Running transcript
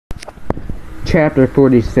Chapter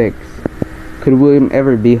 46. Could William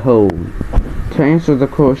ever be whole? To answer the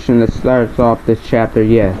question that starts off this chapter,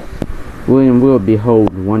 yes, William will be whole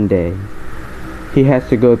one day. He has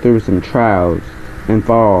to go through some trials and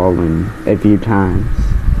fall a few times,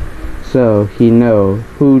 so he knows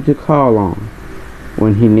who to call on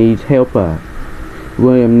when he needs help up.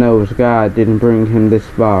 William knows God didn't bring him this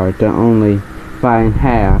far to only find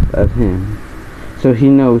half of him, so he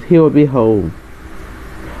knows he'll be whole.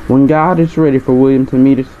 When God is ready for William to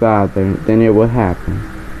meet his father, then it will happen.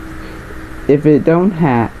 If he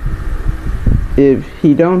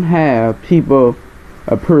don't have people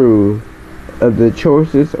approve of the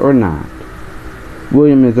choices or not,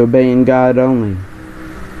 William is obeying God only.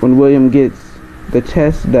 When William gets the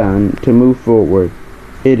test done to move forward,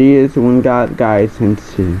 it is when God guides him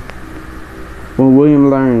to. When William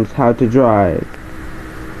learns how to drive,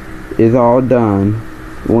 is all done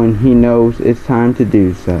when he knows it's time to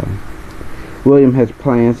do so. William has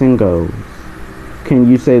plans and goals. Can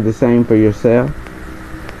you say the same for yourself?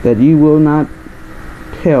 That you will not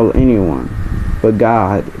tell anyone, but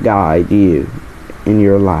God guide you in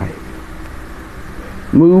your life.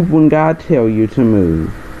 Move when God tells you to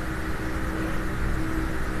move.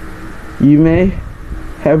 You may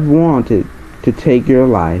have wanted to take your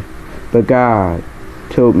life, but God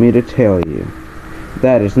told me to tell you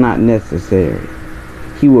that is not necessary.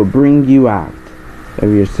 He will bring you out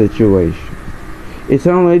of your situation. It's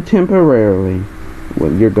only temporarily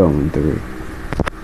what you're going through.